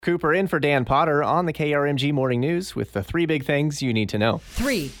Cooper in for Dan Potter on the KRMG Morning News with the three big things you need to know.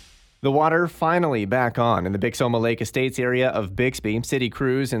 3. The water finally back on in the Bixby Lake Estates area of Bixby. City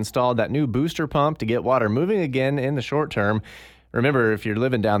crews installed that new booster pump to get water moving again in the short term. Remember, if you're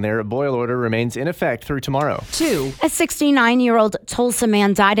living down there, a boil order remains in effect through tomorrow. 2. A 69-year-old Tulsa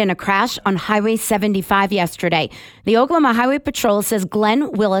man died in a crash on Highway 75 yesterday. The Oklahoma Highway Patrol says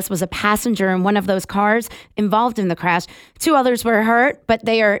Glenn Willis was a passenger in one of those cars involved in the crash. 2 others were hurt, but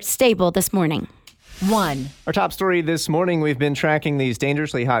they are stable this morning. 1. Our top story this morning, we've been tracking these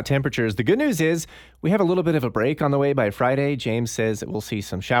dangerously hot temperatures. The good news is we have a little bit of a break on the way by Friday. James says that we'll see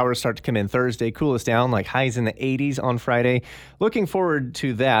some showers start to come in Thursday, cool us down like highs in the 80s on Friday. Looking forward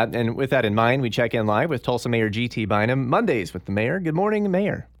to that. And with that in mind, we check in live with Tulsa Mayor GT Bynum, Mondays with the mayor. Good morning,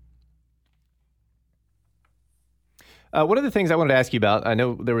 Mayor. One of the things I wanted to ask you about, I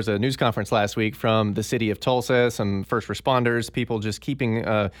know there was a news conference last week from the city of Tulsa, some first responders, people just keeping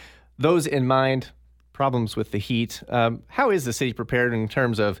those in mind. Problems with the heat. How is the city prepared in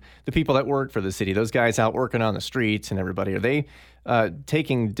terms of the people that work for the city? Those guys out working on the streets and everybody, are they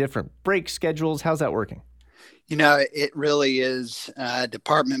taking different break schedules? How's that working? You know, it really is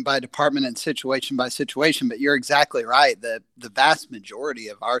department by department and situation by situation, but you're exactly right. The vast majority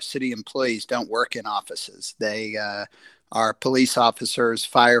of our city employees don't work in offices. They are police officers,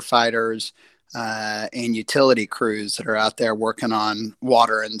 firefighters, and utility crews that are out there working on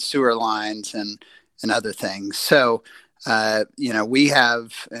water and sewer lines and other things. So, we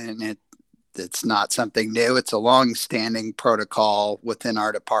have, and it's not something new. It's a long-standing protocol within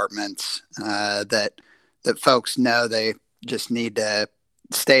our departments that folks know they just need to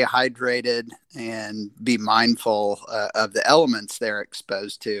stay hydrated and be mindful of the elements they're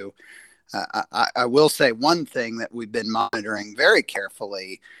exposed to. I will say one thing that we've been monitoring very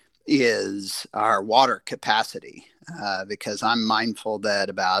carefully is our water capacity, because I'm mindful that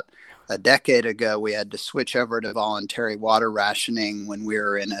about a decade ago, we had to switch over to voluntary water rationing when we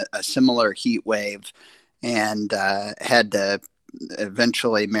were in a similar heat wave, and had to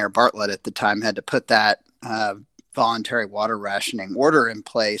eventually, Mayor Bartlett at the time had to put that voluntary water rationing order in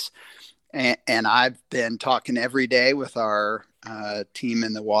place. And I've been talking every day with our team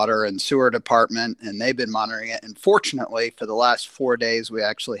in the water and sewer department, and they've been monitoring it. And fortunately, for the last 4 days, we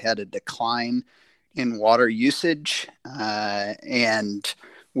actually had a decline in water usage, and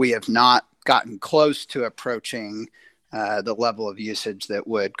we have not gotten close to approaching the level of usage that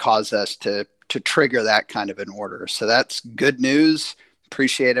would cause us to trigger that kind of an order. So that's good news.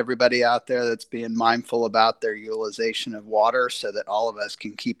 Appreciate everybody out there that's being mindful about their utilization of water so that all of us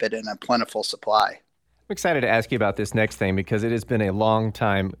can keep it in a plentiful supply. I'm excited to ask you about this next thing because it has been a long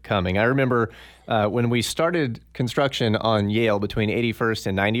time coming. I remember when we started construction on Yale between 81st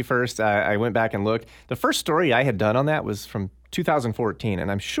and 91st, I went back and looked. The first story I had done on that was from 2014, and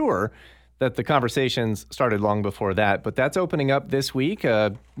I'm sure that the conversations started long before that, but that's opening up this week,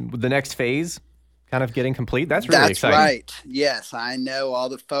 the next phase kind of getting complete. That's really exciting. That's right. Yes, I know all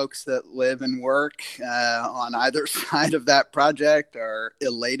the folks that live and work on either side of that project are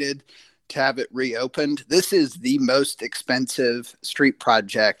elated to have it reopened. This is the most expensive street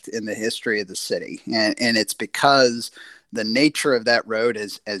project in the history of the city, and it's because the nature of that road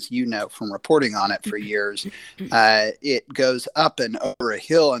is, as you know from reporting on it for years, it goes up and over a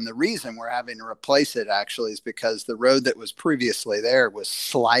hill. And the reason we're having to replace it actually is because the road that was previously there was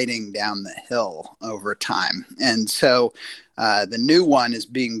sliding down the hill over time. And so the new one is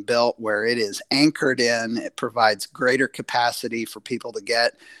being built where it is anchored in. It provides greater capacity for people to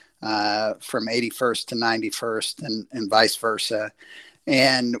get from 81st to 91st and vice versa.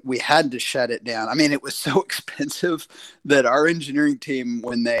 And we had to shut it down. I mean, it was so expensive that our engineering team,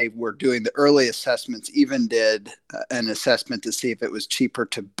 when they were doing the early assessments, even did an assessment to see if it was cheaper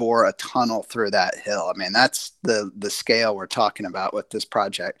to bore a tunnel through that hill. I mean, that's the scale we're talking about with this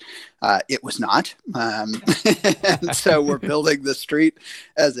project. It was not. And so we're building the street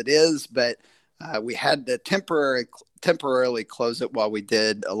as it is, but we had to temporarily close it while we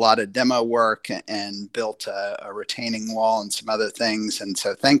did a lot of demo work and built a retaining wall and some other things. And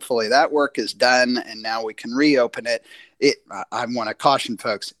so thankfully that work is done and now we can reopen it. I want to caution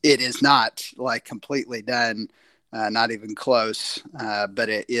folks, it is not like completely done, not even close, but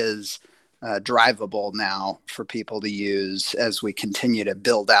it is drivable now for people to use as we continue to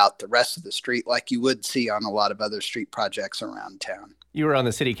build out the rest of the street like you would see on a lot of other street projects around town. You were on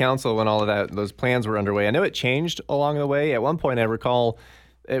the city council when all of those plans were underway. I know it changed along the way. At one point, I recall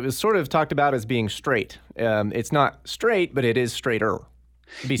it was sort of talked about as being straight. It's not straight, but it is straighter.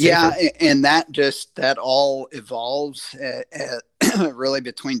 Yeah, and that all evolves really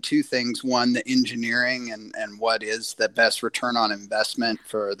between two things. One, the engineering and what is the best return on investment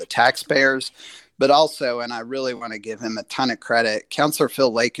for the taxpayers. But also, and I really want to give him a ton of credit, Councilor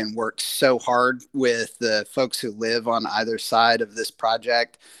Phil Lakin worked so hard with the folks who live on either side of this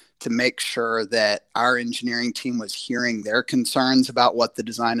project to make sure that our engineering team was hearing their concerns about what the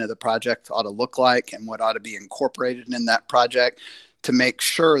design of the project ought to look like and what ought to be incorporated in that project, to make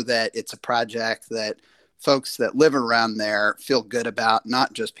sure that it's a project that folks that live around there feel good about,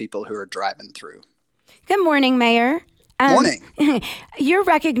 not just people who are driving through. Good morning, Mayor. Morning. You're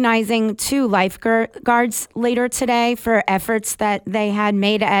recognizing 2 lifeguards later today for efforts that they had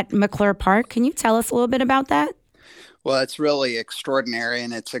made at McClure Park. Can you tell us a little bit about that? Well, it's really extraordinary,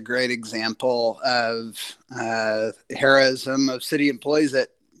 and it's a great example of heroism of city employees that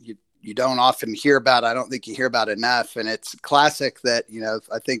you don't often hear about. I don't think you hear about enough. And it's classic that,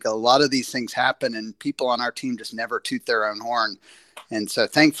 I think a lot of these things happen and people on our team just never toot their own horn. And so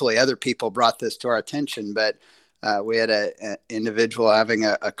thankfully other people brought this to our attention, but we had an individual having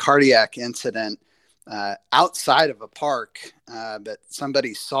a cardiac incident outside of a park, but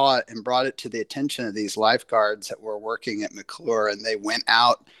somebody saw it and brought it to the attention of these lifeguards that were working at McClure, and they went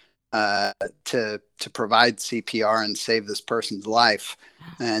out to provide CPR and save this person's life.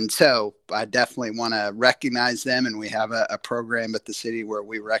 And so I definitely want to recognize them, and we have a program at the city where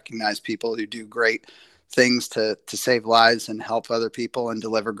we recognize people who do great things to save lives and help other people and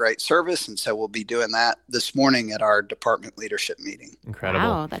deliver great service. And so we'll be doing that this morning at our department leadership meeting. Incredible.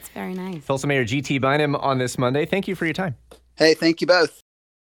 Wow, that's very nice. Tulsa Mayor GT Bynum on this Monday. Thank you for your time. Hey, thank you both.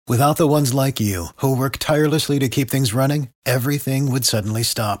 Without the ones like you, who work tirelessly to keep things running, everything would suddenly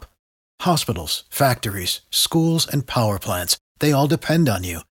stop. Hospitals, factories, schools, and power plants, they all depend on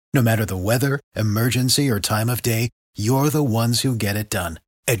you. No matter the weather, emergency, or time of day, you're the ones who get it done.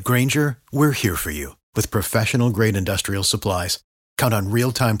 At Grainger, we're here for you with professional-grade industrial supplies. Count on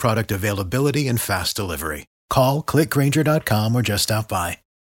real-time product availability and fast delivery. Call, click Grainger.com, or just stop by.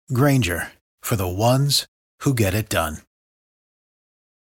 Grainger, for the ones who get it done.